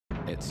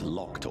It's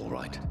locked, all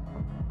right.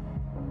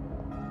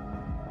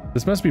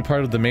 This must be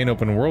part of the main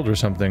open world or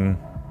something.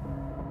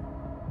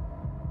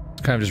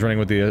 Kind of just running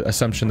with the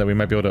assumption that we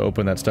might be able to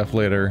open that stuff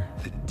later.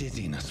 The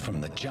dizziness from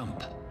the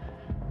jump.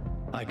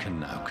 I can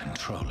now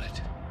control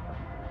it.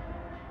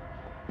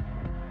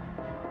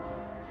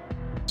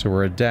 So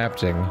we're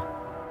adapting.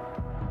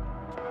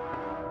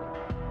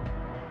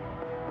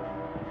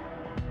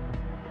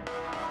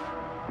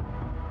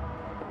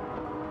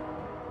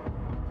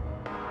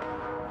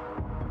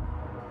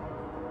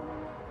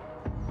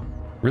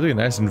 Really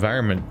nice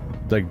environment,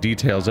 like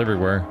details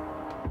everywhere.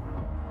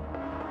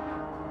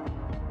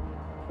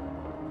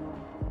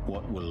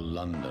 What will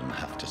London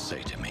have to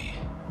say to me?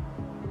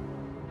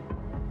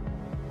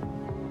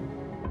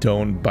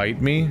 Don't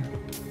bite me?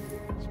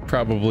 It's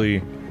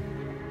probably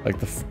like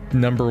the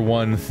number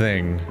one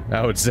thing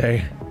I would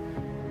say.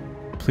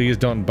 Please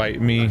don't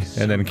bite me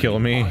and then kill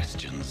me.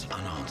 Questions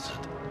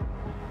unanswered.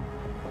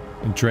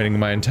 Draining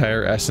my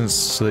entire essence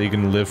so that you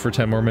can live for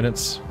 10 more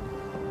minutes.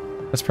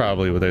 That's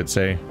probably what they'd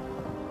say.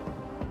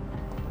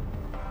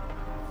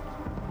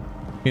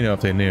 You know,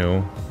 if they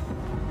knew.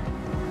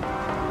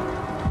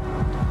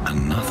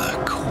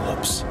 Another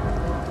corpse.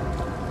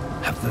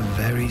 Have the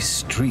very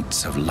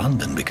streets of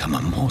London become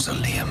a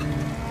mausoleum?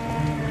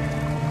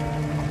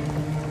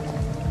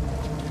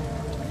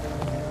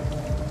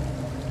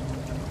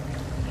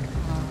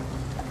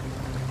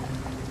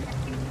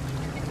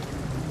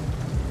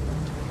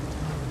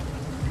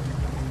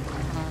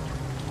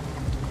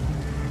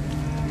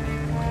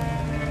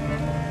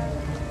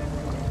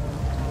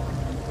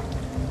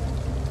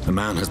 The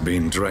man has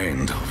been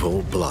drained of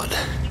all blood,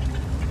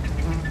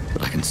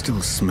 but I can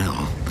still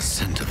smell the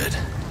scent of it.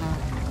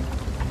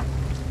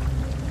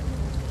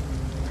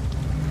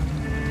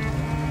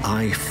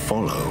 I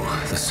follow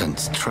the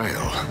scent's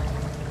trail.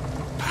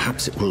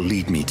 Perhaps it will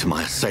lead me to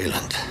my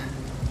assailant.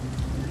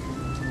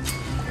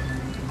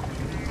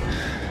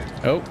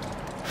 Oh.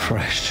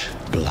 Fresh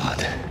blood.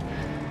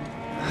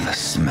 The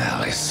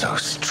smell is so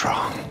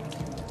strong.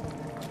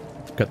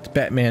 Got the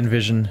Batman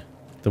vision,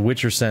 the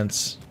Witcher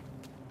sense.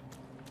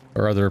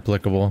 Or other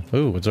applicable.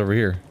 Ooh, what's over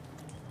here?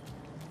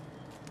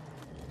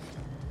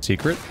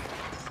 Secret?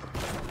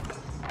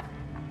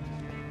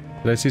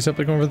 Did I see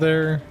something over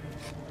there?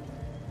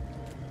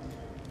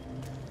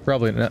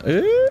 Probably not.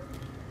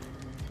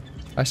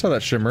 I saw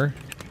that shimmer.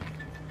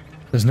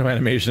 There's no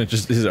animation, it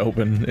just is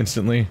open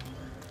instantly.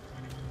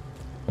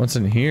 What's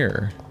in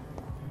here?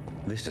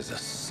 This is a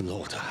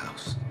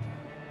slaughterhouse.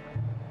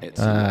 It's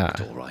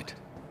locked, all right.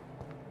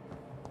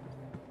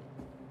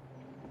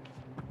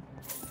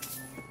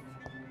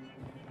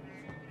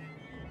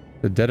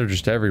 The dead are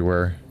just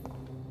everywhere.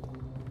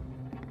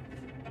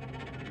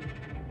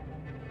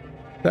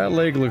 That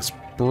leg looks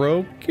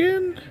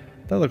broken?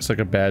 That looks like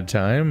a bad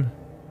time.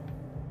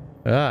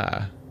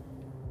 Ah.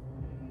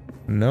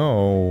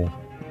 No.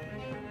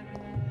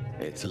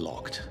 It's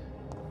locked.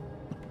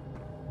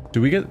 Do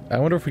we get... I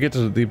wonder if we get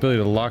to the ability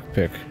to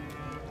lockpick.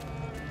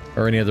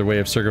 Or any other way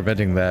of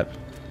circumventing that.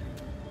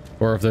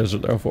 Or if there's...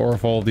 Or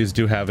if all of these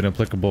do have an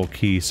applicable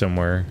key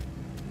somewhere.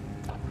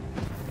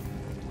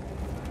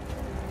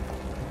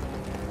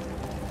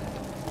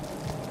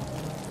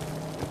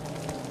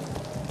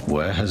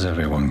 Where has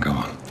everyone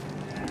gone?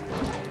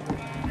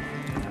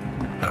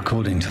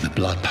 According to the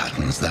blood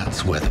patterns,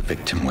 that's where the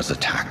victim was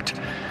attacked.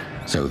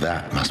 So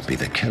that must be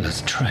the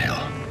killer's trail.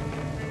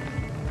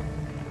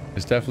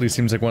 This definitely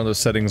seems like one of those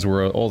settings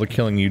where all the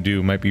killing you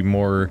do might be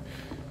more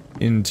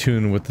in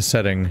tune with the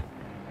setting,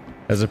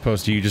 as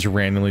opposed to you just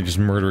randomly just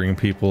murdering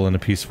people in a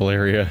peaceful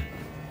area.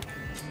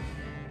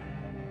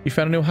 You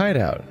found a new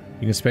hideout.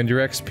 You can spend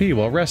your XP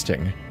while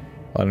resting.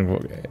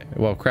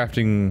 While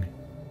crafting...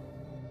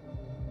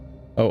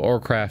 Oh, or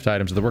craft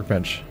items at the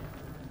workbench.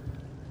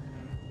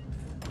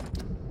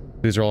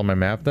 These are all on my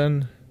map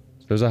then?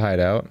 So there's a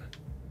hideout.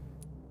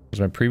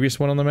 Was my previous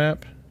one on the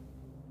map?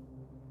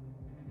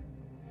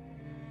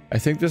 I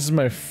think this is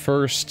my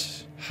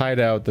first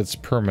hideout that's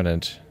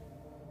permanent.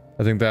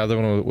 I think the other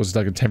one was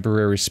like a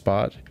temporary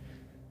spot.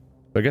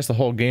 But I guess the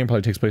whole game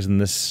probably takes place in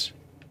this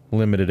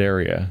limited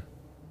area.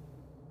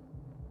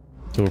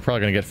 So we're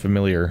probably gonna get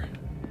familiar.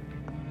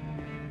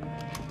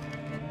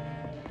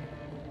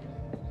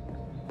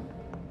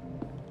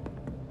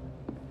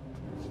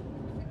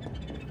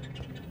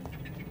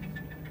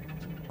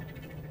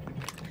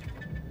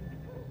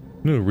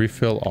 Ooh,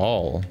 refill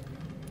all.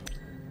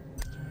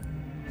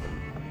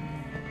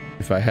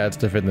 If I had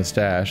stuff in the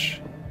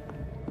stash.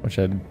 Which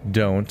I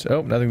don't.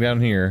 Oh, nothing down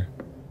here.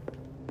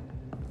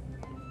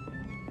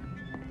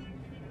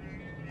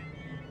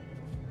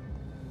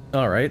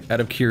 Alright,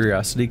 out of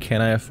curiosity,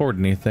 can I afford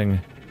anything?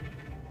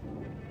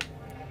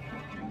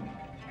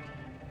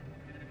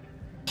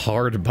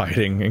 Hard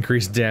biting.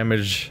 Increased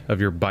damage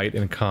of your bite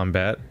in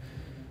combat.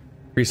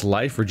 Increased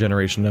life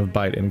regeneration of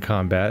bite in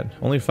combat.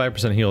 Only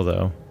 5% heal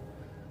though.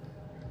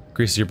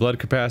 Increases your blood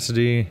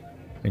capacity.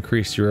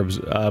 Increase your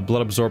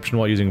blood absorption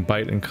while using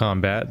bite in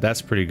combat.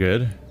 That's pretty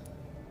good.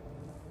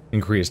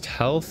 Increased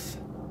health.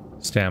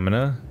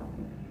 Stamina.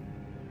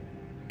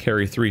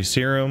 Carry 3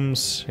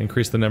 serums.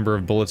 Increase the number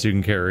of bullets you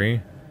can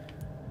carry.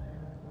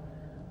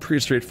 Pretty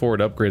straightforward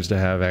upgrades to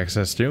have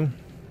access to.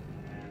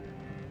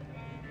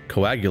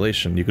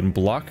 Coagulation. You can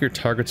block your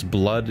target's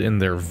blood in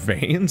their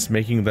veins,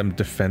 making them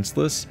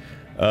defenseless.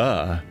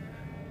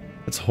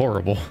 That's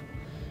horrible.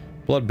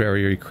 Blood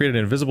barrier. You create an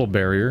invisible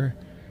barrier,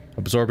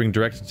 absorbing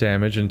direct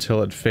damage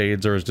until it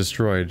fades or is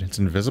destroyed. It's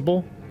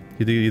invisible?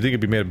 You think it'd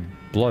be made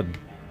of blood?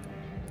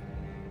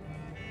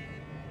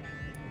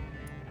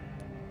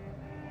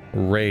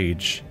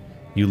 Rage.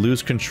 You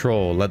lose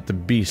control. Let the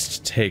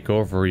beast take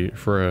over you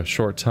for a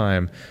short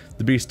time.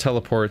 The beast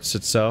teleports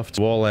itself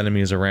to all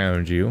enemies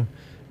around you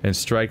and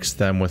strikes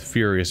them with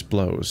furious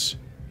blows.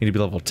 You need to be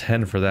level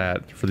 10 for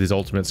that, for these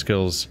ultimate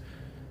skills.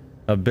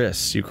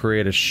 Abyss. You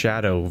create a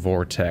shadow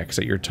vortex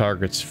at your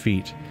target's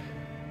feet.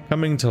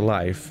 Coming to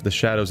life, the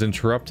shadows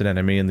interrupt an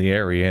enemy in the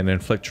area and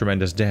inflict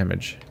tremendous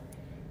damage.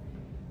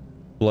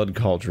 Blood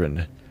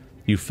Cauldron.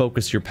 You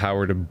focus your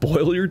power to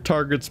boil your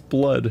target's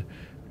blood,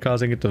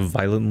 causing it to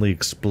violently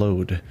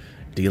explode,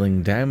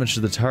 dealing damage to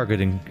the target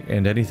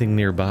and anything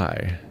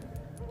nearby.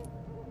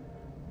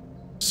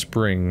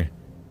 Spring.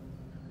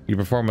 You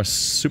perform a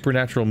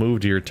supernatural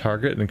move to your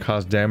target and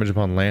cause damage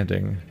upon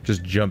landing.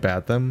 Just jump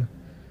at them.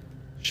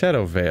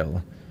 Shadow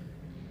Veil.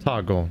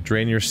 Toggle.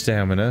 Drain your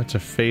stamina to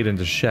fade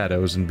into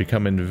shadows and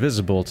become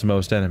invisible to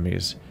most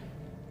enemies.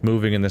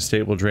 Moving in this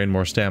state will drain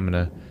more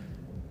stamina.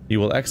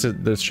 You will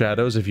exit the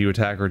shadows if you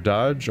attack or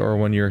dodge, or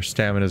when your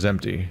stamina is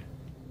empty.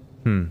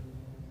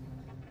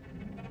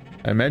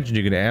 I imagine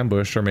you can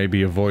ambush or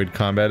maybe avoid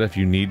combat if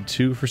you need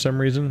to for some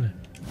reason.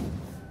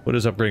 What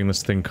does upgrading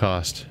this thing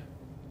cost?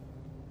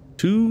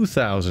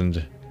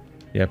 2,000.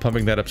 Yeah,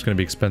 pumping that up is going to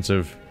be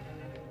expensive.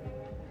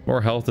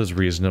 More health is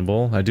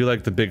reasonable. I do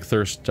like the big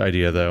thirst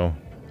idea, though.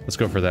 Let's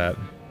go for that.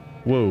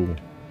 Whoa.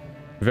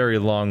 Very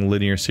long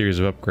linear series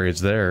of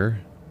upgrades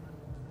there.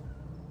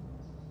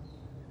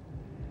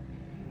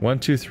 1,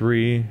 2,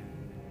 3.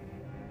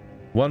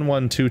 1,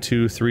 1, 2,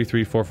 2, 3,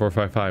 3, 4, 4,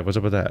 5, 5. What's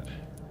up with that?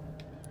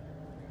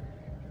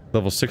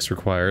 Level 6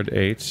 required.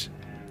 8.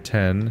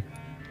 10.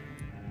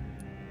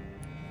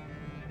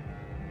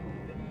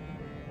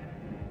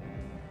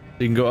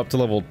 You can go up to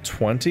level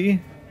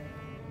 20?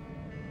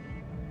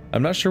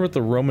 I'm not sure what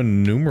the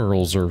Roman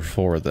numerals are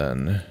for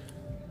then.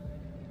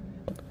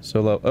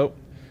 So oh,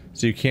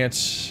 so you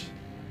can't.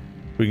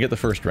 We can get the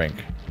first rank.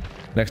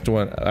 Next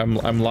one.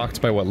 I'm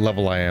locked by what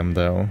level I am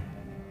though,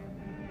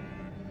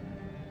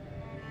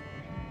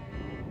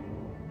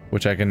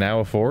 which I can now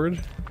afford.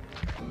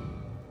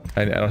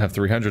 I don't have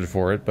 300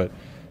 for it, but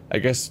I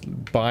guess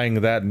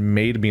buying that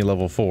made me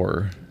level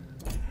 4.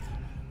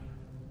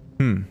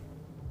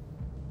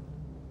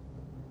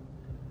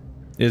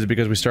 Is it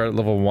because we started at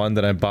level 1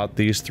 that I bought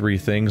these 3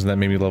 things and that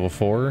made me level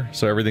 4?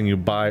 So everything you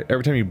buy,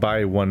 every time you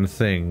buy one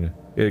thing,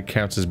 it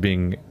counts as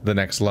being the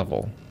next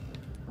level.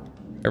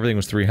 Everything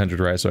was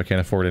 300, right? So I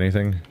can't afford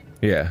anything?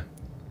 Yeah.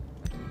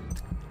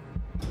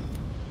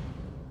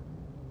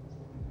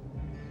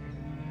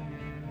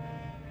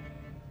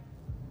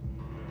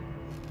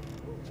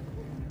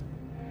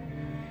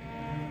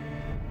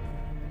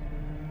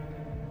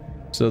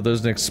 So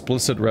there's an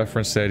explicit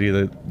reference to the idea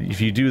that if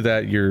you do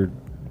that, you're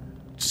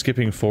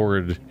skipping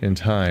forward in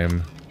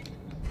time.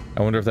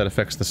 I wonder if that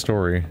affects the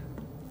story.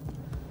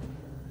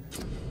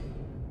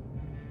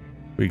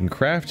 We can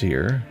craft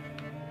here.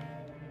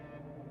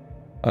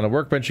 On a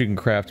workbench you can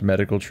craft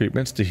medical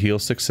treatments to heal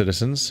sick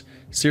citizens,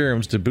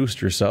 serums to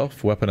boost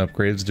yourself, weapon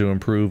upgrades to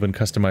improve and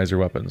customize your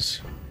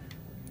weapons.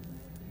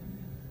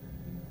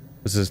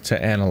 This is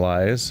to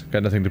analyze.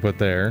 Got nothing to put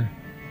there.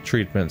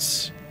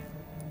 Treatments.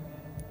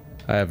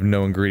 I have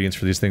no ingredients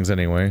for these things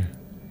anyway.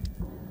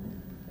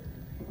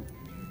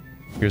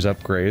 Here's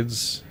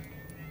upgrades.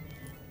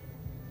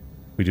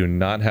 We do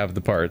not have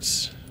the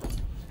parts.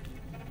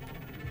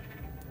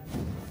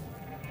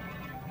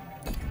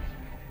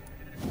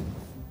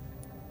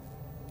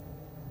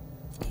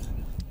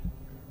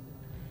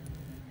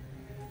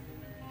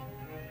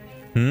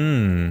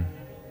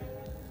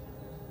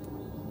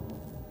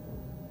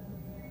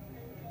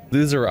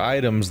 These are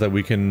items that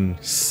we can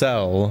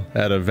sell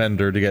at a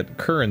vendor to get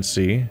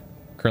currency.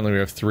 Currently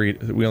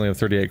we only have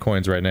 38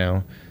 coins right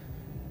now.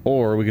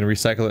 Or we can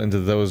recycle it into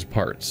those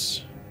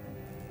parts,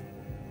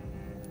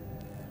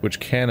 which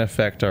can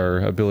affect our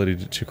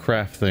ability to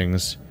craft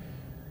things.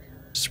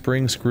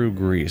 Spring screw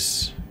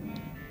grease.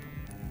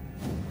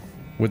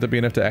 Would that be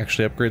enough to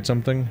actually upgrade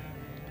something?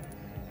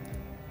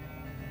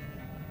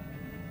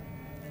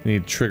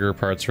 Need trigger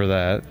parts for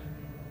that.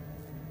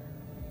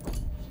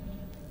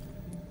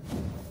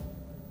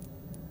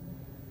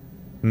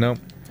 Nope.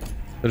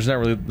 There's not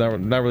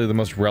really the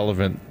most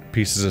relevant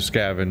pieces of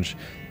scavenge.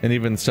 And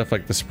even stuff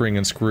like the spring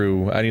and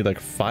screw, I need like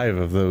 5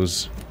 of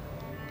those.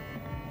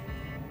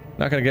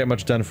 Not gonna get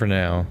much done for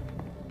now.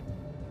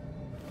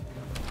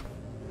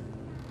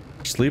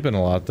 Sleeping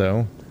a lot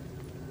though.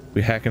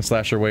 We hack and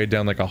slash our way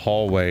down like a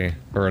hallway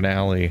or an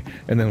alley,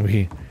 and then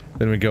we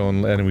go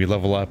and we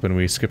level up and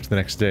we skip to the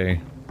next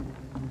day.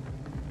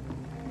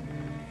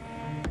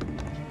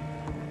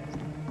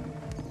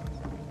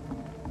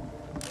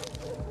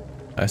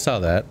 I saw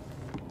that.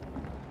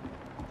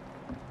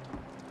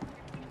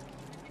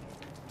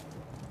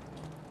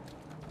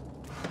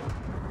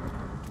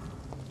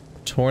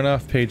 Torn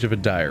off page of a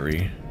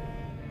diary.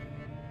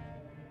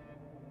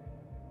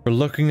 For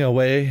looking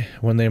away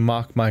when they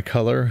mock my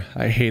color,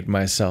 I hate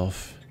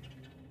myself.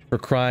 For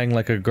crying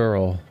like a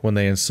girl when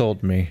they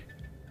insult me,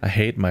 I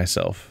hate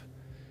myself.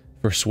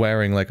 For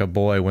swearing like a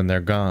boy when they're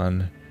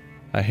gone,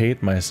 I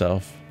hate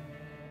myself.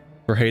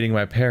 For hating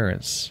my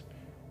parents,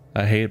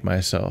 I hate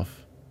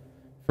myself.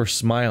 For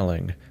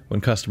smiling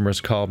when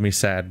customers called me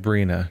Sad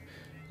Brina,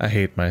 I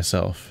hate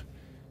myself.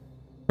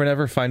 For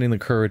never finding the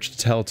courage to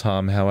tell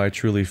Tom how I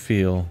truly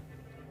feel,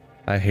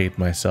 I hate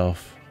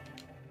myself.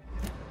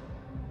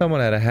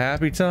 Someone had a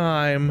happy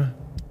time.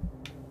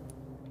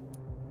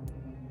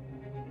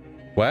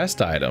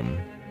 Quest item.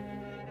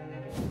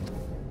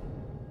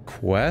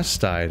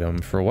 Quest item?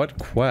 For what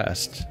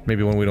quest?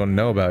 Maybe one we don't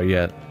know about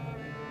yet.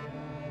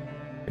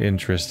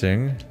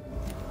 Interesting.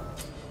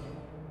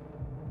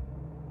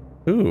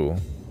 Ooh.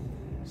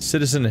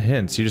 Citizen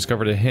hints. You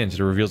discovered a hint.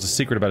 It reveals a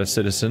secret about a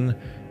citizen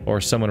or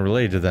someone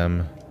related to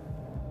them.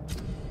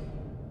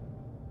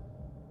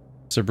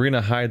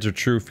 Sabrina hides her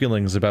true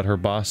feelings about her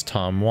boss,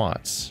 Tom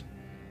Watts.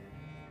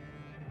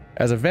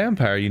 As a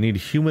vampire, you need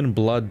human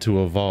blood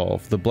to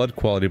evolve. The blood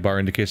quality bar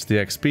indicates the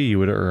XP you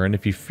would earn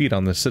if you feed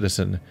on the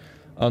citizen.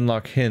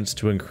 Unlock hints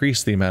to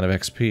increase the amount of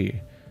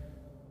XP.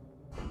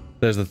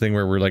 There's the thing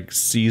where we're like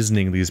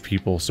seasoning these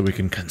people so we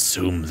can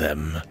consume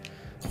them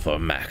for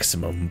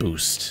maximum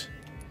boost.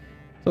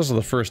 It's also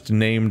the first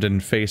named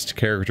and faced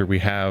character we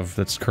have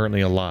that's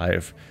currently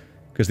alive,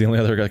 because the only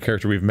other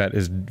character we've met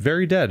is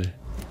very dead.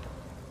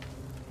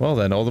 Well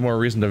then, all the more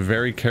reason to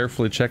very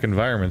carefully check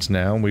environments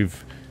now.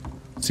 We've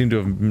seem to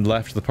have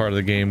left the part of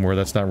the game where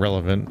that's not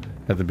relevant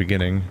at the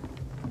beginning.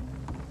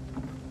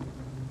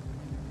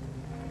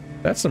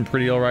 That's some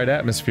pretty alright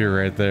atmosphere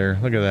right there.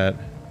 Look at that.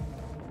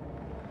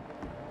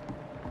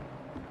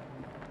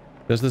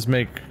 Does this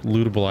make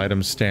lootable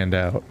items stand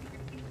out?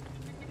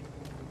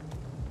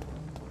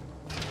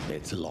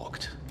 It's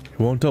locked. It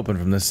won't open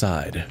from this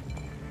side.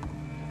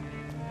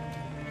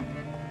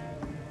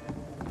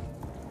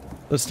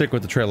 Let's stick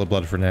with the Trail of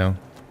Blood for now.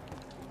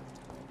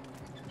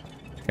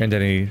 And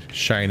any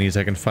shinies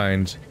I can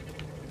find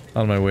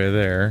on my way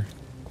there.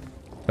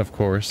 Of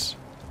course.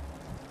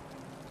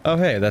 Oh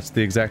hey, that's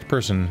the exact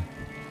person.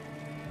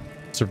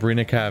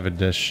 Sabrina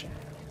Cavendish.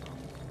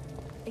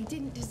 He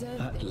didn't deserve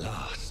At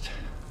last,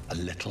 a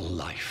little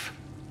life.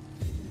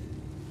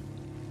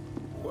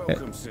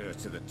 Welcome, sir,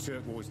 to the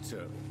Turquoise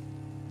Turtle.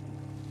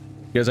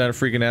 You guys aren't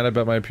freaking out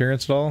about my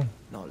appearance at all?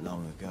 Not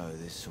long ago,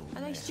 this sort of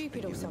Are they mess stupid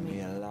or giving something?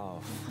 me a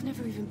laugh. I've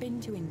never even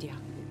been to India.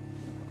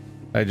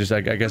 I guess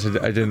I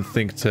didn't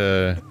think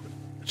to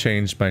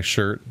change my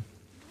shirt.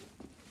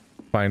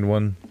 Find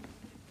one.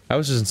 I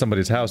was just in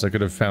somebody's house. I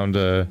could have found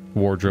a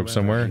wardrobe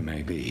somewhere. He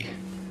may be.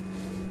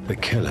 The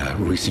killer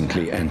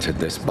recently entered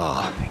this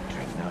bar.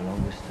 Drink no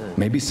longer stirred.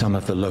 Maybe some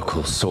of the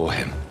locals saw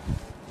him.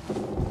 I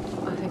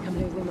think I'm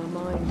losing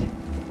my mind.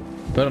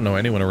 I don't know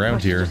anyone I around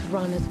should here. just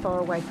run as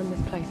far away from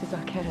this place as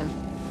I can.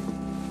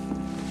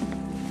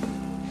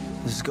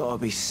 There's gotta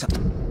be some.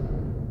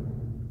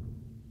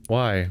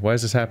 Why? Why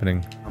is this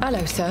happening?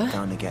 Hello, sir.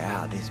 Trying to get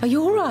out of this. Are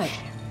you all right?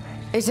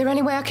 Is there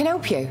any way I can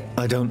help you?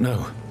 I don't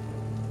know.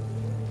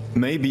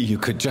 Maybe you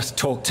could just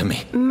talk to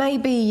me.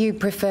 Maybe you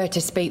prefer to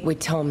speak with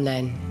Tom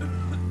then.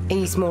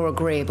 He's more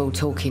agreeable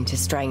talking to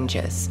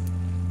strangers.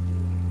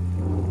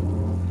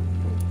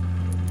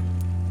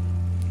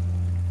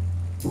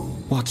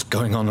 What's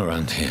going on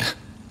around here?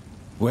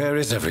 Where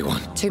is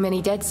everyone? Too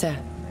many dead, sir.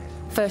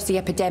 First the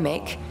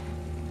epidemic,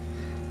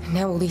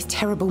 now all these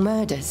terrible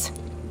murders.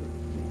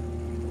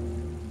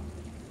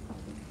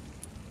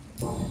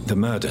 The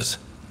murders.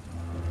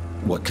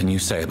 What can you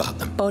say about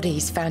them?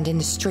 Bodies found in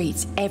the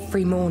streets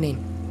every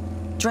morning.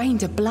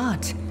 Drained of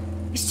blood.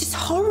 It's just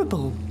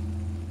horrible.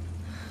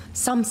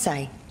 Some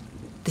say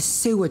the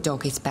sewer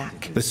dog is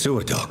back. The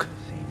sewer dog.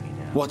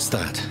 What's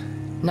that?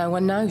 No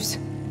one knows.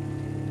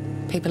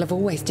 People have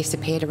always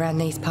disappeared around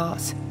these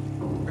parts.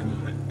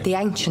 The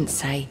ancients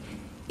say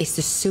it's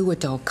the sewer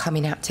dog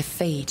coming out to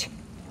feed.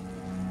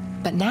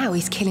 But now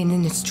he's killing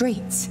in the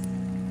streets.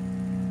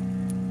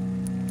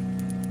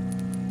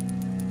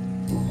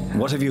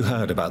 What have you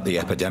heard about the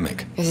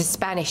epidemic? There's a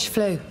Spanish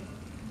flu.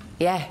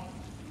 Yeah,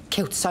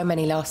 killed so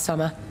many last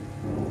summer.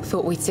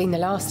 Thought we'd seen the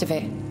last of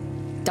it.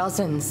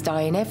 Dozens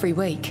dying every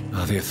week.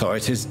 Are the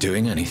authorities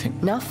doing anything?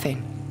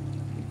 Nothing.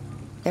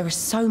 There are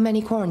so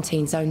many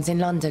quarantine zones in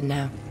London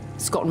now.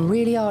 It's gotten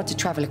really hard to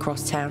travel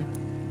across town.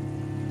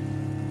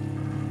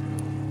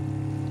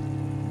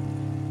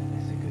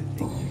 It's a good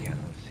thing you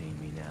cannot see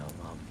me now,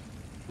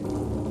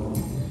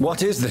 Mum.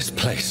 What is this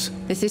place?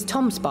 This is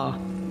Tom's bar,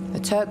 the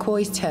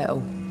Turquoise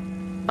Turtle.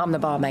 I'm the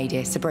barmaid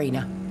here,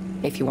 Sabrina,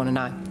 if you want to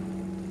know.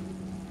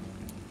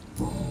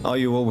 Are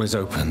you always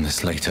open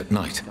this late at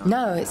night?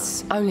 No,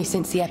 it's only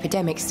since the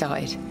epidemic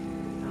started.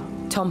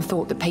 Tom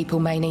thought that people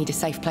may need a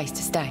safe place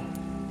to stay.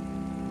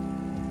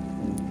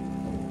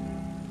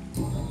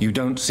 You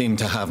don't seem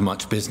to have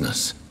much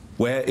business.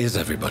 Where is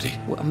everybody?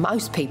 Well,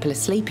 most people are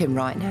sleeping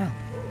right now.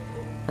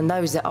 And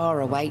those that are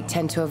awake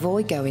tend to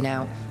avoid going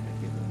out.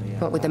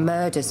 What with the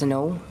murders and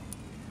all.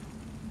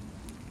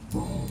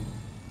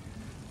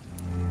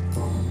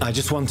 I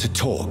just want to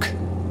talk.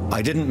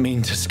 I didn't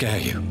mean to scare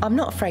you. I'm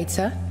not afraid,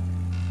 sir.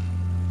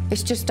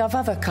 It's just I've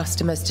other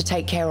customers to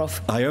take care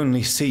of. I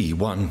only see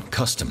one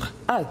customer.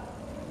 Oh.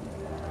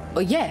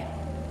 Well, yeah,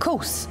 of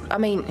course. I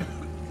mean,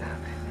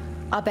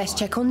 I best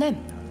check on them.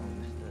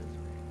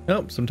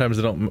 Nope, sometimes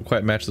they don't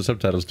quite match the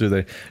subtitles, do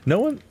they? No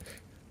one...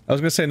 I was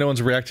gonna say no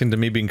one's reacting to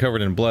me being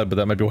covered in blood, but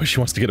that might be why she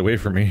wants to get away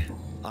from me.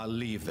 I'll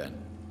leave then.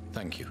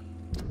 Thank you.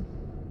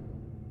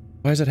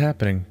 Why is that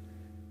happening?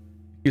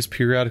 He's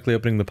periodically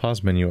opening the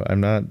pause menu. I'm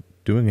not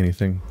doing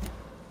anything.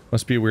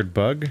 Must be a weird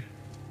bug?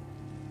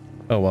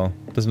 Oh well,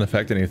 doesn't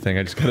affect anything.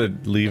 I just gotta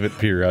leave it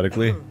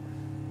periodically.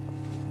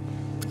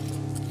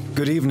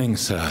 Good evening,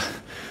 sir.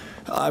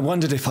 I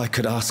wondered if I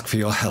could ask for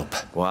your help.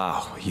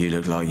 Wow, you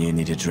look like you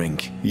need a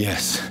drink.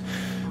 Yes.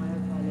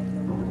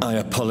 I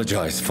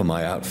apologize for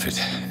my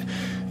outfit.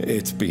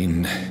 It's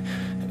been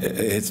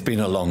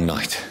a long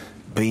night.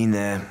 Been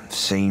there,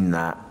 seen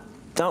that.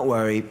 Don't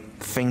worry,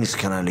 things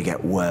can only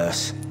get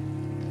worse.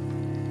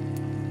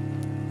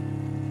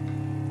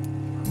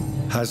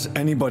 Has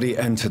anybody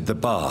entered the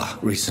bar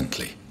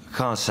recently?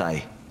 Can't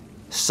say.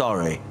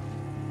 Sorry.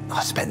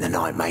 I spent the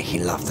night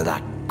making love to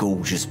that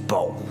gorgeous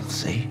bottle,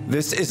 see?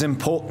 This is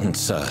important,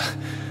 sir.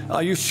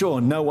 Are you sure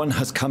no one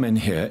has come in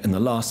here in the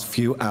last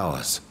few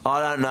hours?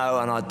 I don't know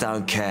and I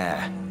don't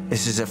care.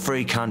 This is a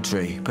free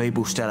country.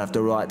 People still have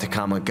the right to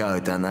come and go,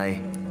 don't they?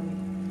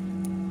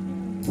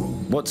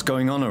 What's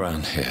going on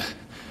around here?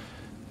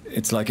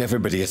 It's like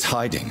everybody is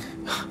hiding.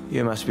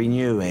 You must be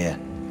new here.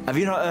 Have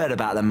you not heard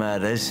about the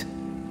murders?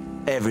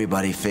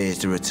 Everybody fears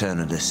the return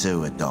of the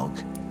sewer dog.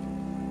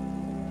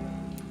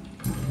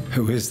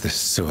 Who is this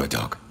sewer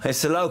dog?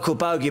 It's the local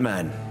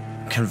bogeyman.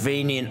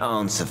 Convenient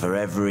answer for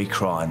every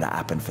crime that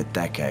happened for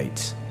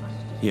decades.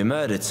 You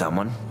murdered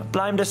someone,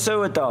 blame the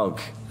sewer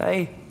dog,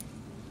 eh?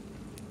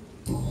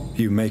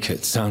 You make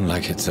it sound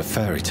like it's a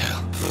fairy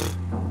tale.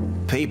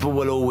 People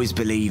will always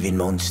believe in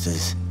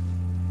monsters.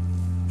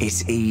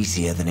 It's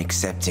easier than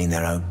accepting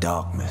their own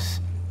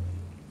darkness.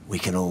 We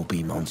can all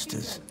be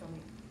monsters.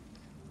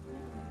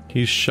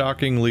 He's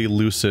shockingly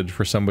lucid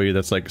for somebody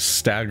that's like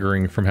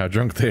staggering from how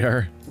drunk they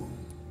are.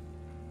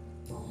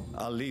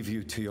 I'll leave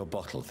you to your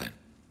bottle then.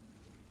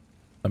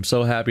 I'm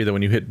so happy that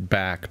when you hit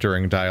back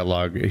during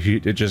dialogue,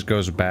 it just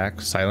goes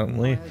back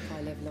silently.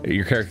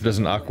 Your character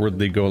doesn't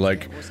awkwardly go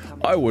like,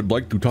 I would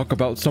like to talk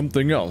about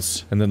something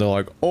else. And then they're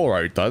like,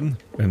 alright then.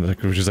 And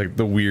like, which is like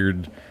the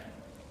weird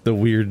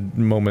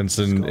moments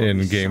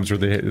in games where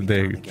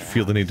they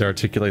feel the need to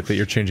articulate that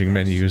you're changing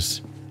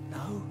menus.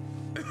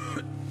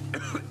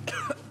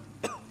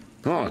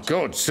 Oh,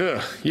 God,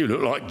 sir. You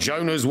look like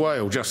Jonah's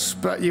whale just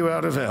spat you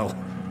out of hell.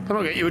 Can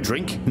I get you a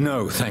drink?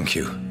 No, thank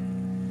you.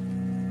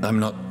 I'm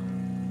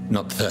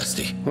not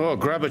thirsty. Well,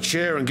 grab a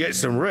chair and get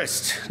some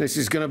rest. This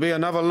is going to be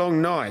another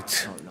long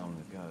night.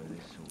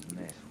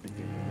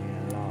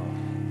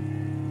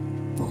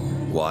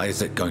 Why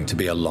is it going to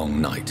be a long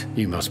night?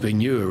 You must be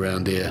new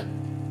around here.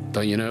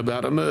 Don't you know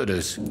about the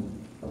murders?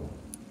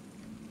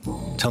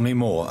 Tell me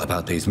more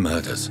about these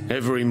murders.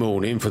 Every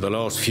morning for the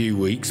last few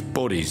weeks,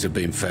 bodies have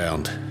been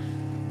found.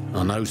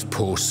 And those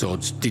poor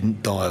sods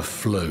didn't die of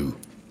flu.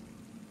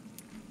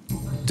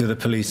 Do the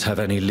police have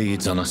any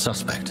leads on a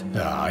suspect?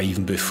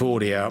 Even before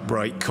the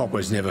outbreak,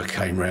 coppers never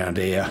came round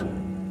here.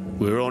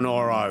 We're on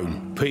our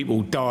own.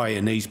 People die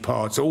in these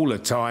parts all the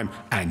time,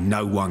 and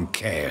no one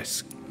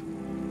cares.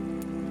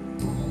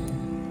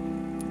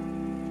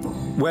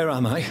 Where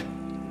am I?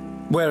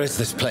 Where is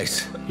this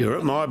place? You're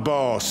at my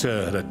bar,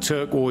 sir, the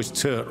Turquoise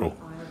Turtle.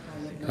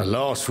 The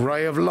last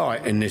ray of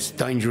light in this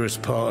dangerous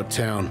part of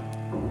town.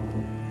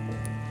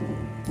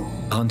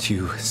 Aren't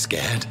you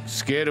scared?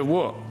 Scared of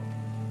what?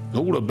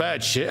 All the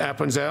bad shit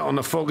happens out on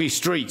the foggy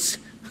streets,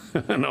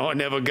 and I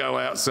never go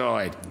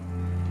outside.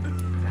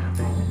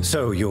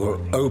 So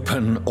you're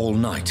open all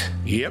night?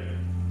 Yep.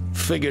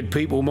 Figured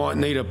people might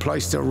need a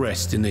place to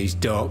rest in these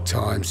dark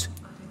times.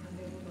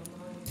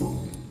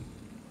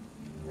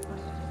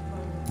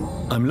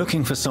 I'm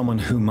looking for someone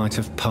who might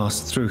have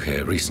passed through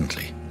here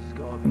recently.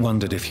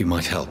 Wondered if you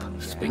might help.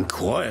 It's been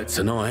quiet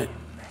tonight.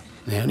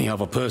 The only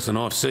other person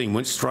I've seen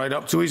went straight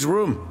up to his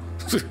room.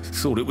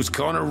 Thought it was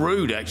kind of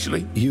rude,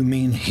 actually. You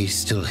mean he's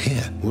still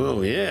here?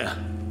 Well, yeah.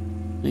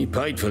 He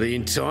paid for the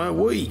entire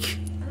week.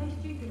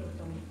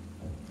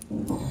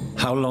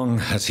 How long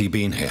has he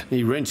been here?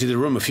 He rented the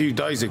room a few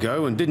days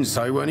ago and didn't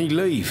say when he'd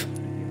leave.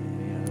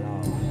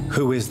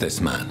 Who is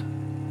this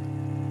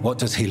man? What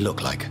does he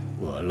look like?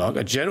 Well, like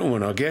a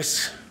gentleman, I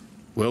guess.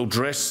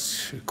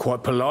 Well-dressed,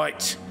 quite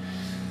polite.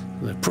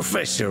 A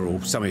professor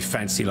or something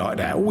fancy like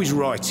that. Always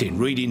writing,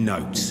 reading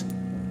notes.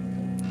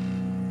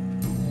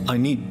 I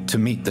need to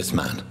meet this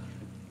man.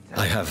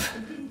 I have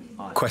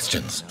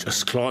questions.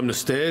 Just climb the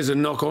stairs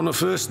and knock on the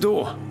first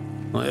door.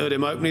 I heard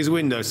him open his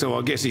window, so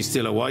I guess he's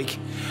still awake.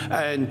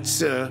 And,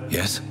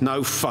 Yes?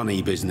 no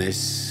funny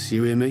business.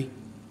 You hear me?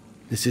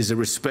 This is a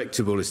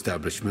respectable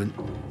establishment.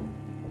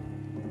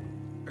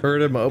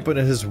 Heard him open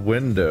his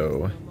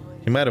window.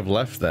 He might have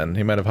left then.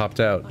 He might have hopped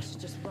out.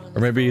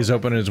 Or maybe he's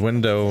opening his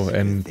window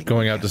and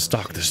going out to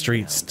stalk the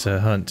streets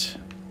to hunt.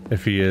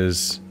 If he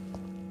is,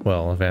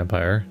 well, a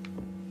vampire.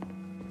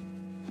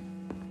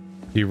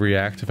 Do you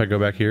react if I go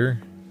back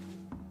here?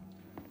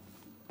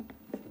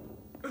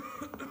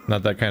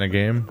 Not that kind of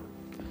game.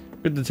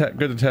 Good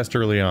to test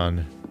early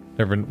on.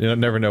 You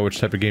never know which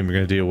type of game you're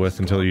going to deal with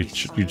until you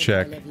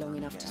check.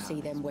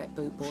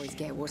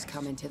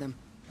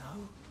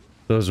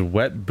 Those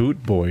wet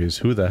boot boys.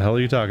 Who the hell are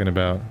you talking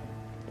about?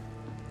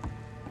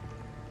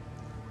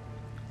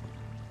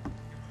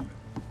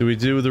 Do we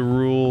do the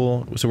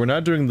rule? So we're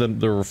not doing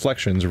the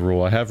reflections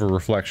rule. I have a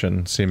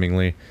reflection,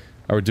 seemingly.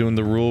 Are we doing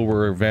the rule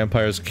where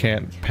vampires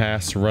can't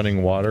pass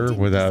running water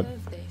without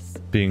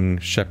being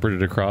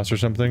shepherded across or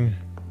something?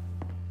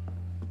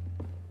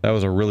 That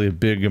was a really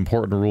big,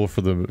 important rule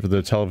for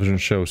the television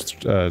show,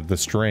 The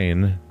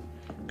Strain,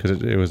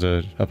 because it was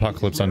a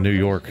apocalypse on New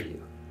York.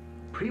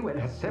 Prewen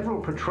has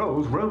several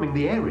patrols roaming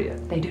the area.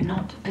 They do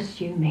not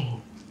pursue me.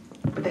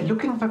 But they're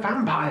looking for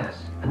vampires,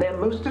 and they're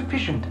most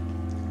efficient.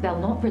 They'll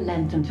not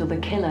relent until the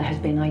killer has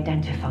been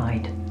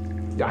identified.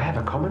 I have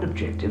a common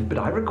objective, but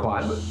I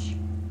require... Shh.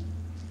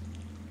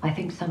 I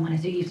think someone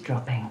is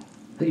eavesdropping.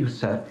 Are you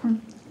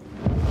certain?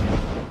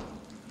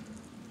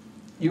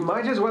 You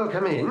might as well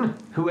come in,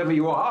 whoever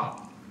you are.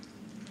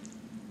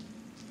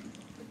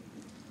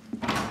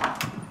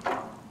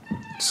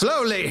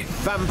 Slowly,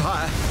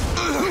 vampire.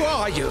 Who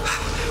are you?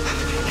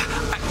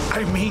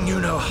 I mean you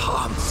no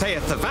harm,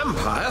 saith the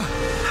vampire.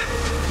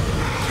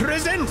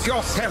 Present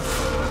yourself.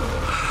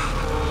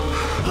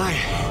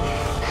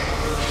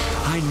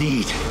 I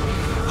need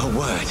a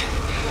word.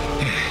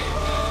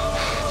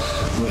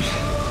 Would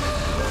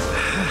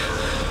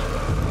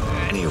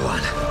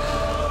anyone?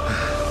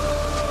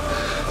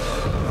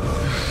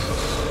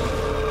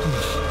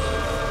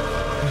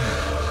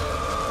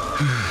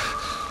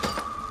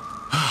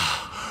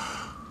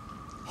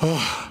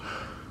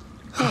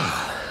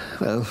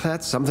 Well,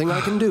 that's something I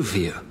can do for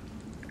you.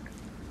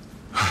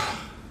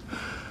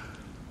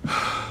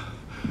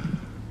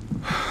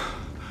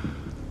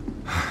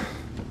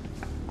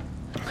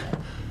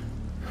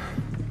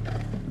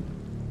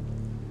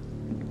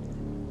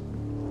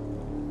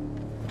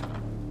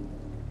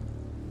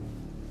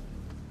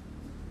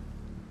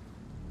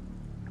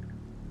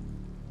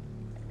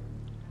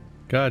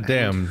 God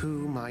damn. And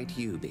who might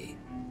you be?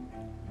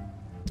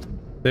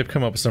 They've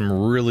come up with some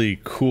really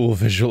cool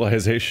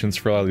visualizations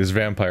for a lot of these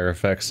vampire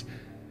effects.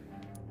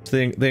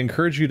 So they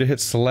encourage you to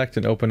hit select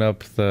and open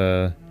up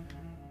the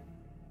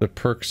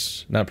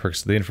perks, not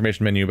perks, the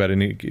information menu about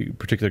any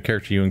particular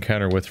character you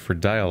encounter with for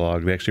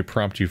dialogue. They actually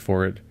prompt you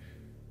for it.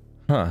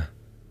 Huh.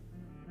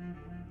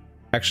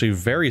 Actually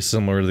very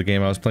similar to the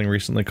game I was playing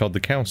recently called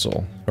The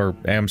Council. Or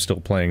am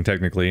still playing,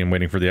 technically, and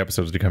waiting for the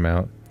episodes to come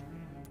out.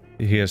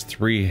 He has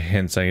 3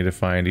 hints I need to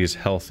find. He's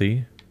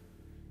healthy.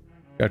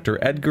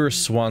 Dr. Edgar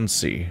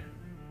Swansea.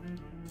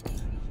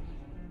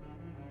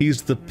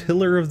 He's the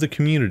pillar of the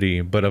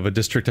community, but of a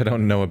district I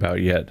don't know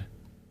about yet.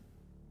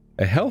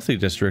 A healthy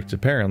district,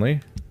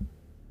 apparently.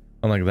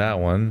 Unlike that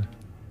one.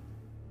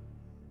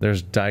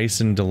 There's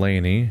Dyson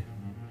Delaney.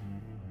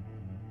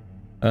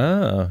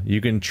 Ah, you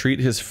can treat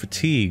his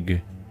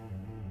fatigue.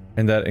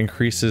 And that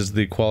increases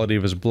the quality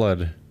of his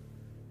blood.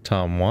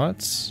 Tom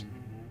Watts.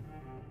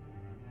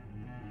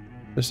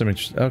 There's some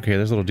okay,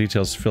 there's little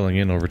details filling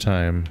in over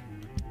time.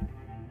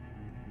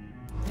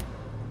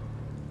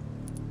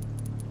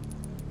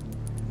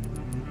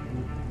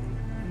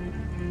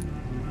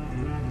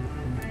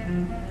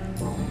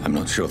 I'm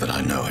not sure that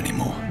I know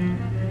anymore.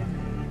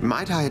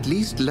 Might I at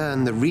least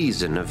learn the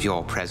reason of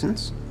your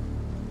presence?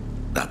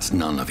 That's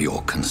none of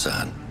your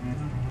concern.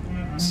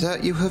 Sir,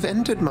 you have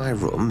entered my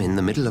room in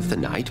the middle of the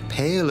night,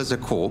 pale as a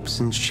corpse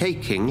and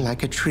shaking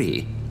like a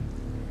tree.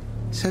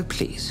 So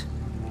please,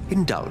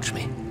 indulge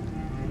me.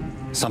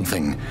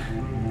 Someone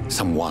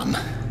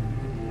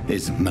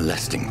is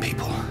molesting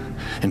people.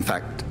 In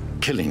fact,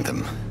 killing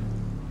them.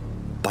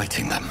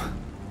 Biting them.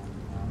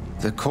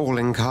 The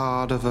calling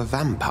card of a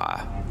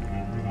vampire.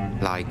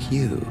 Like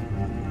you.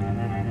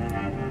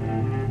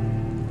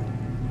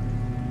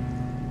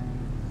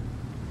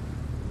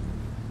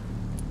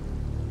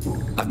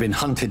 I've been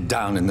hunted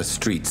down in the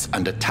streets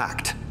and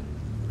attacked.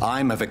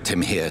 I'm a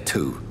victim here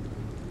too.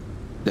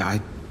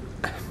 I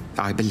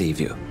believe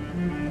you.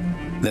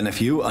 Then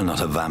if you are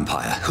not a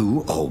vampire,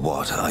 who or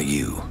what are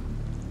you?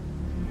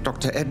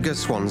 Dr. Edgar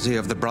Swansea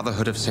of the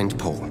Brotherhood of St.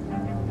 Paul.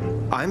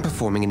 I'm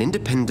performing an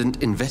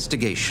independent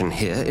investigation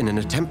here in an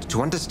attempt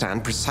to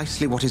understand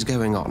precisely what is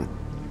going on.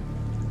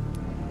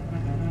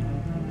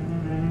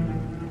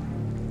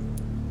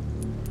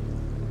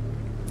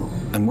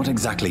 And what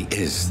exactly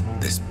is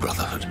this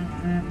Brotherhood?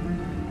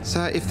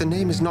 Sir, if the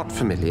name is not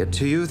familiar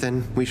to you,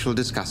 then we shall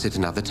discuss it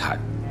another time.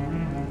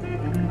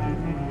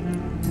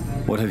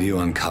 What have you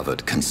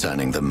uncovered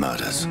concerning the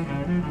murders?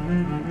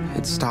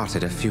 It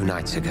started a few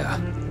nights ago.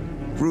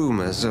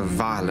 Rumors of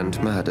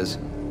violent murders.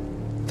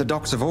 The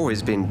docs have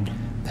always been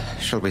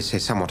shall we say,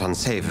 somewhat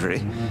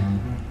unsavory.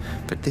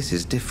 But this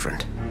is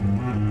different.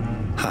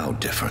 How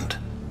different?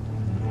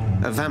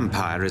 A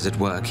vampire is at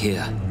work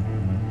here.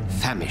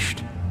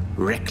 Famished.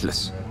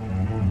 Reckless.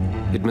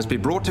 It must be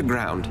brought to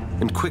ground,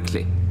 and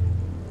quickly.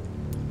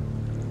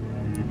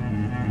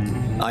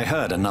 I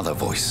heard another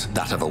voice,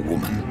 that of a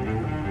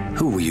woman.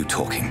 Who were you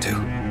talking to?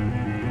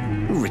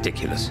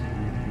 Ridiculous.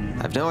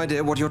 I've no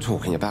idea what you're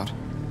talking about.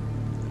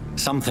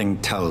 Something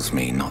tells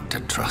me not to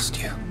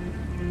trust you.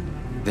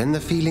 Then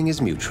the feeling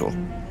is mutual.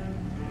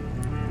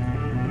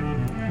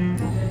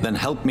 Then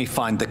help me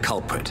find the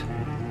culprit.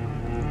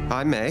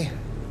 I may,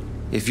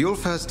 if you'll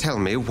first tell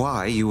me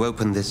why you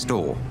opened this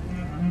door.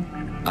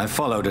 I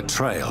followed a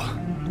trail.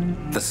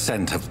 The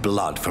scent of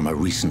blood from a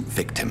recent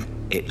victim.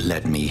 It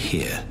led me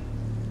here.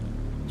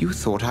 You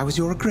thought I was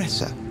your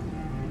aggressor.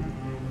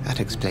 That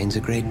explains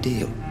a great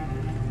deal.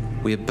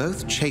 We're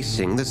both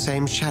chasing the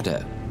same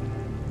shadow.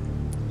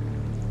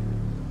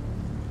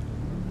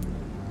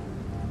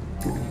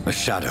 A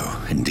shadow,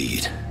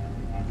 indeed.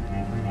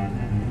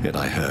 Yet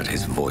I heard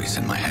his voice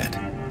in my head.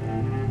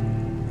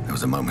 There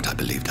was a moment I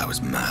believed I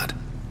was mad.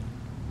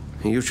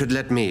 You should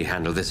let me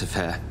handle this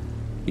affair.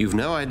 You've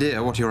no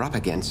idea what you're up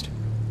against.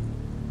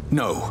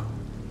 No.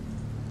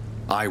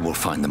 I will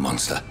find the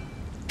monster.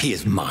 He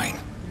is mine.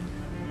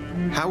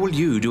 How will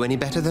you do any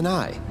better than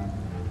I?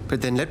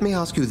 But then let me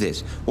ask you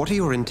this. What are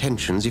your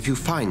intentions if you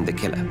find the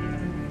killer?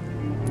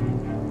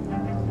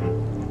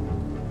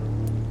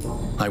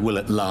 I will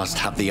at last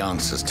have the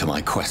answers to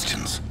my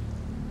questions.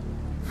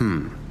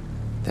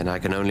 Then I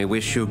can only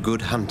wish you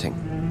good hunting.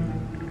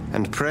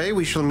 And pray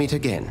we shall meet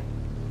again.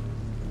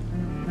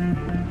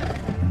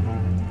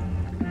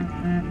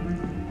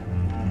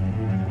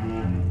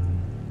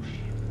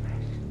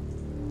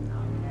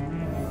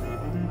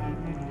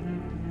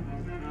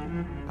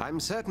 I'm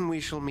certain we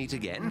shall meet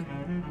again.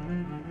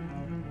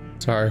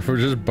 Sorry for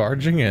just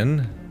barging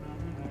in.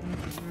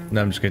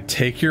 Now I'm just gonna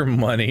take your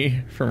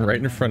money from right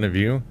in front of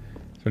you.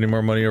 Is there any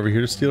more money over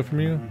here to steal from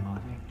you?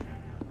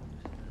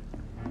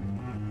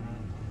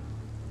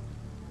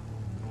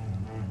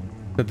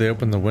 Did they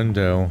open the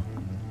window?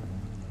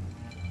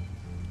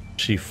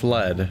 She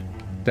fled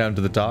down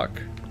to the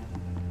dock?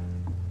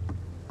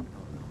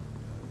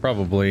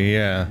 Probably,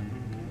 yeah.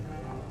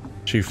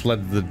 She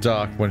fled to the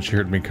dock when she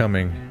heard me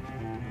coming.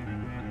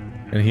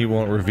 And he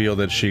won't reveal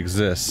that she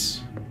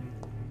exists.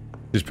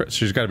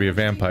 She's got to be a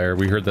vampire.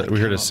 We heard that. We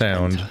heard a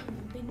sound.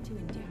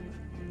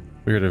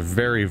 We heard a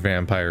very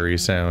vampire-y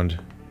sound.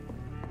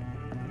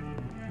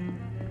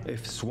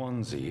 If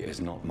Swansea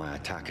is not my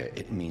attacker,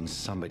 it means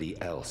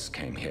somebody else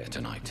came here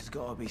tonight. There's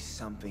gotta be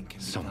something.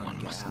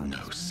 Someone must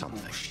know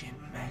something.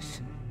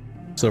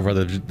 So far,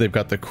 they've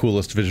got the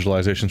coolest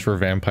visualizations for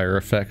vampire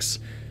effects.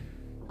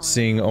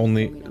 Seeing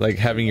only, like,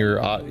 having your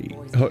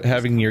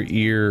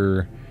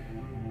ear,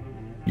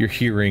 your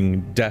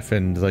hearing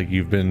deafened, like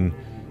you've been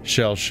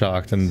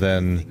shell-shocked, and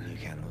then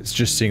it's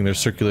just seeing their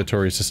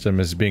circulatory system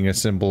as being a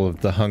symbol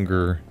of the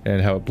hunger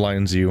and how it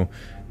blinds you,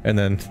 and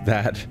then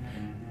that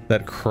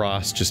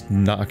cross just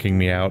knocking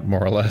me out,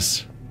 more or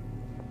less,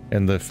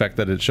 and the effect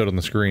that it showed on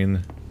the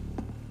screen.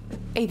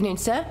 Evening,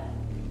 sir.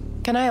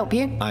 Can I help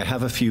you? I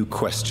have a few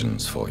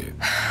questions for you.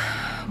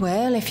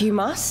 Well, if you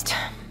must.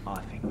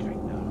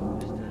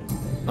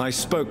 I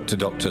spoke to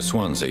Dr.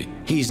 Swansea.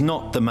 He's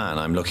not the man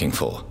I'm looking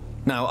for.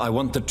 Now, I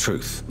want the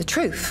truth. The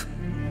truth?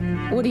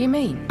 What do you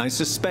mean? I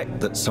suspect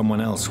that someone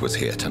else was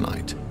here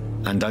tonight,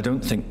 and I don't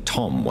think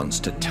Tom wants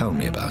to tell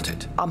me about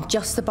it. I'm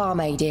just the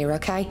barmaid here,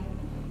 okay?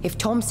 If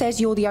Tom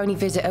says you're the only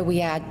visitor we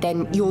had,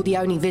 then you're the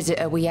only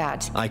visitor we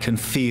had. I can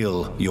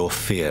feel your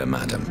fear,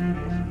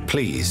 madam.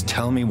 Please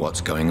tell me what's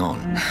going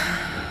on.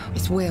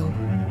 It's Will.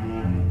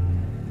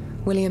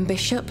 William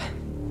Bishop.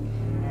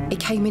 He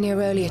came in here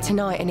earlier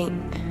tonight and he...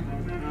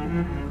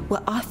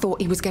 Well, I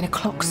thought he was going to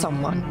clock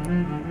someone.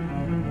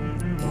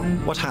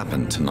 What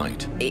happened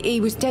tonight?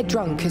 He was dead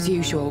drunk, as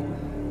usual.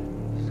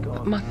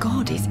 But my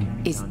God,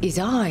 his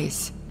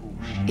eyes.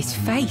 His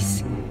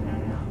face.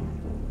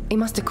 He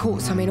must have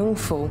caught something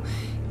awful.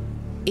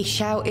 He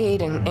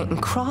shouted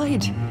and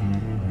cried.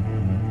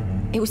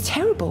 It was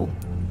terrible.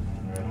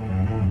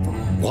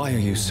 Why are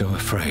you so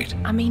afraid?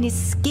 I mean, his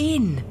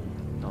skin.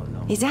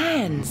 His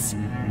hands.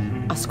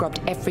 I scrubbed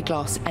every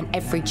glass and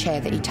every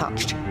chair that he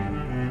touched.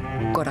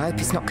 God, I hope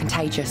it's not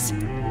contagious.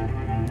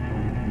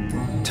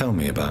 Tell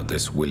me about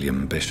this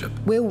William Bishop.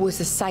 Will was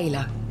a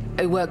sailor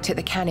who worked at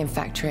the canning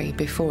factory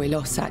before he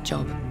lost that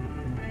job.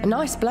 A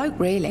nice bloke,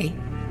 really.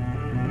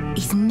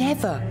 He's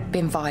never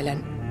been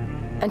violent.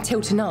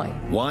 Until tonight.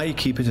 Why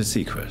keep it a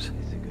secret?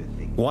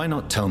 Why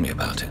not tell me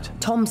about it?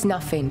 Tom's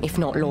nothing if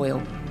not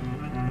loyal.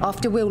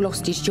 After Will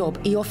lost his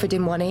job, he offered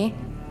him one ear.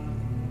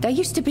 They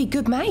used to be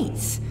good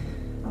mates.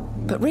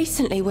 But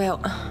recently, well...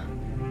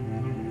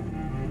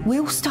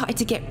 Will started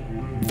to get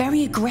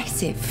very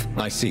aggressive.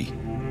 I see.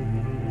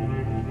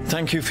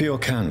 Thank you for your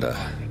candor.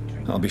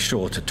 I'll be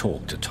sure to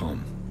talk to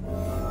Tom.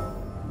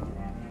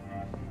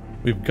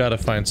 We've got to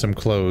find some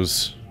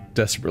clothes.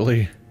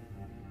 Desperately.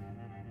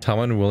 Tom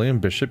and William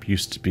Bishop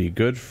used to be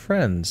good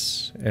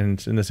friends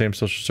and in the same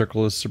social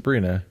circle as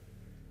Sabrina.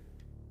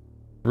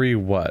 3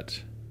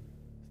 what?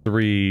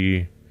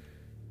 3...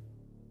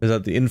 Is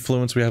that the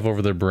influence we have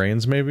over their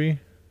brains, maybe?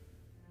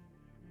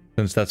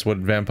 Since that's what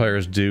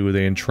vampires do,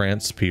 they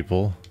entrance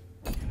people.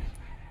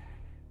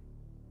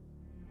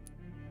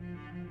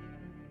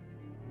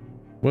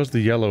 What's the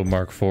yellow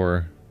mark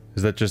for?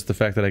 Is that just the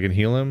fact that I can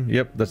heal him?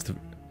 Yep, that's the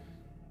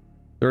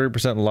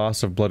 30%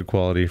 loss of blood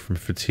quality from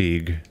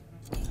fatigue.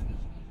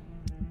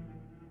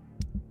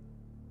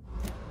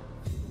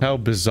 How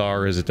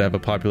bizarre is it to have a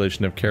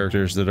population of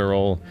characters that are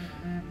all...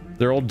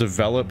 They're all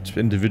developed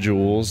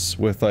individuals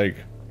with, like,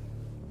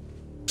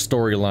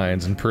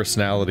 storylines and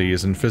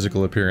personalities and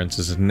physical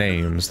appearances and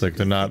names. Like,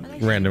 they're not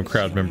random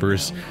crowd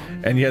members,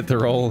 and yet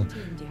they're all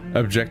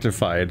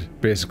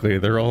objectified, basically.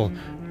 They're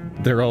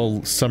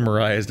all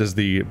summarized as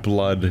the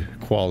blood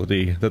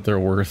quality that they're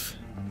worth.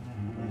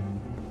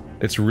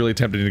 It's really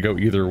tempting to go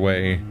either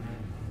way.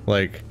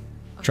 Like,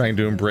 trying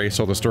to embrace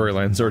all the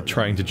storylines or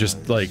trying to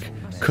just, like,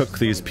 cook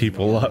these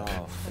people up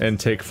and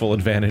take full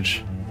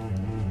advantage.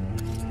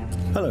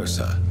 Hello,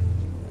 sir.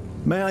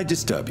 May I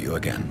disturb you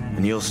again?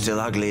 And you're still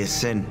ugly as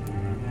sin.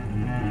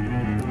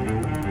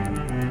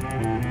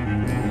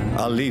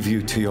 I'll leave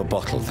you to your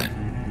bottle then.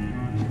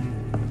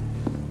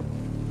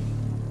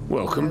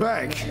 Welcome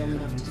back.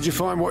 Did you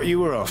find what you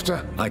were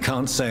after? I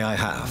can't say I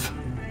have.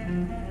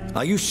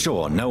 Are you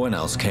sure no one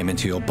else came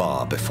into your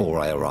bar before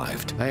I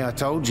arrived? Hey, I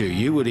told you,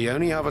 you were the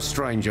only other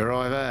stranger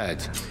I've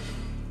had.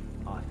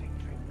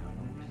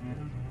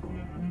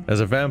 As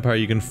a vampire,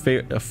 you can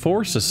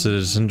force a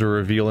citizen to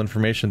reveal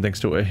information thanks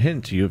to a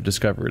hint you have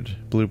discovered.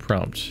 Blue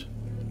prompt.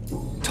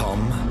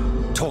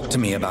 Tom, talk to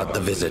me about the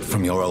visit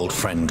from your old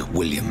friend,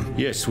 William.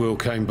 Yes, Will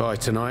came by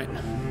tonight,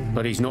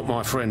 but he's not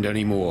my friend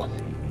anymore.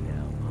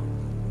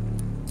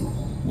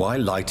 Why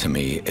lie to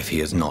me if he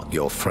is not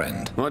your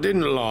friend? I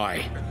didn't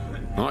lie.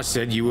 I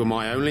said you were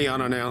my only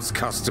unannounced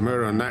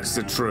customer, and that's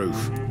the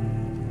truth.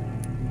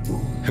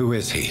 Who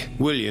is he?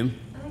 William.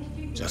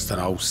 Just an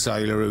old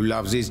sailor who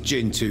loves his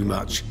gin too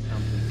much.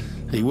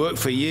 He worked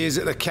for years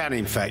at the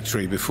canning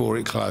factory before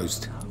it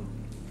closed.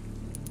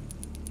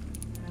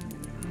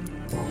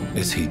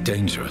 Is he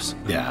dangerous?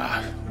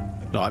 Yeah.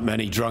 Like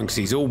many drunks,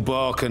 he's all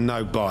bark and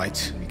no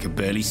bite. He can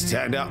barely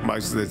stand up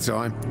most of the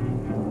time.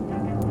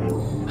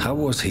 How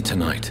was he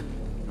tonight?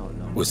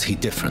 Was he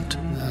different?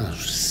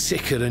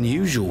 Sicker than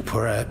usual,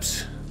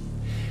 perhaps.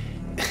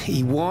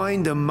 He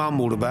whined and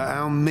mumbled about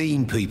how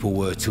mean people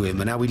were to him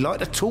and how he'd like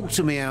to talk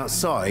to me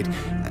outside,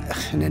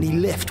 and then he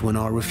left when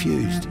I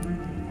refused.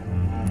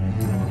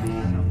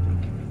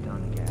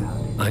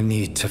 I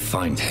need to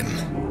find him.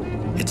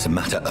 It's a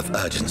matter of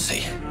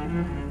urgency.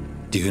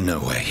 Do you know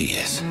where he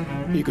is?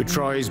 You could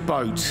try his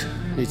boat.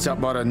 It's up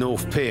by the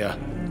North Pier.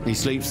 He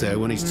sleeps there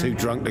when he's too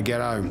drunk to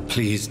get home.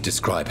 Please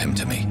describe him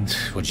to me.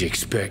 What'd you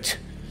expect?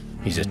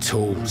 He's a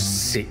tall,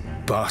 sick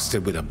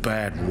bastard with a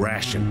bad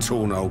rash and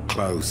torn old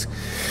clothes.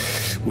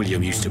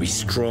 William used to be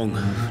strong.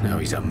 Now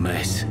he's a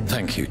mess.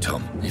 Thank you,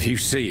 Tom. If you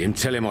see him,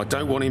 tell him I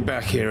don't want him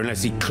back here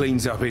unless he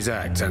cleans up his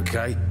act,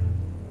 okay?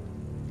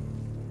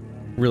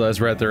 Realize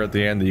right there at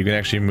the end that you can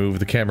actually move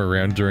the camera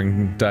around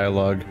during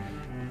dialogue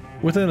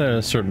within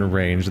a certain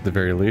range at the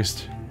very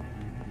least.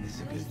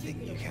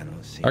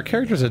 Our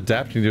characters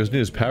adapting to his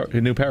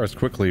new powers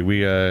quickly.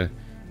 We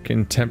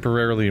can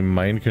temporarily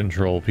mind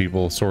control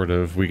people, sort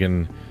of. We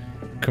can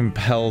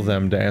compel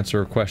them to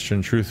answer a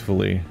question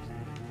truthfully,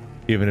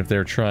 even if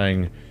they're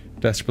trying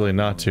desperately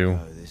not to.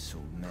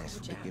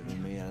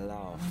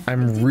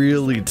 I'm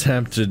really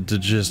tempted to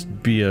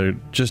just be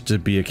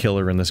a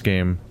killer in this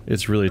game.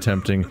 It's really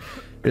tempting.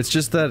 It's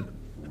just that,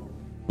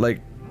 like,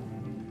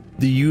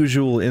 the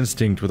usual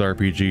instinct with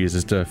RPGs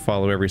is to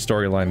follow every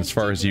storyline as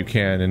far as you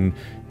can and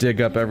dig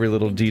up every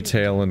little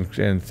detail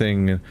and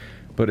thing,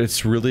 but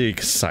it's really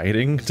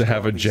exciting to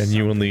have a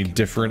genuinely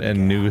different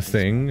and new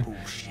thing,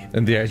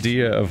 and the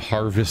idea of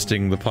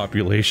harvesting the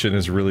population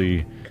is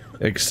really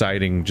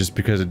exciting just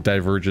because it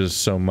diverges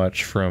so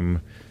much from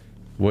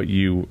what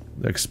you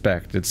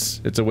expect.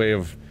 It's a way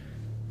of...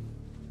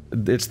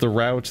 It's the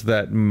route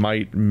that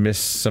might miss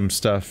some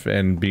stuff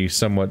and be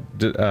somewhat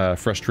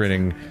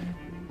frustrating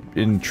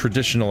in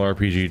traditional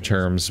RPG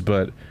terms,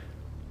 but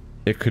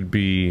it could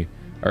be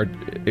a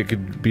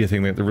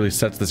thing that really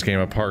sets this game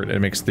apart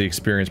and makes the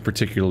experience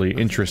particularly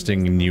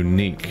interesting and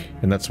unique.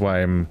 And that's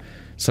why I'm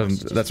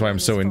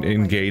so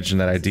engaged in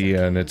that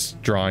idea, and it's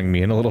drawing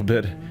me in a little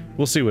bit.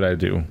 We'll see what I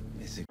do.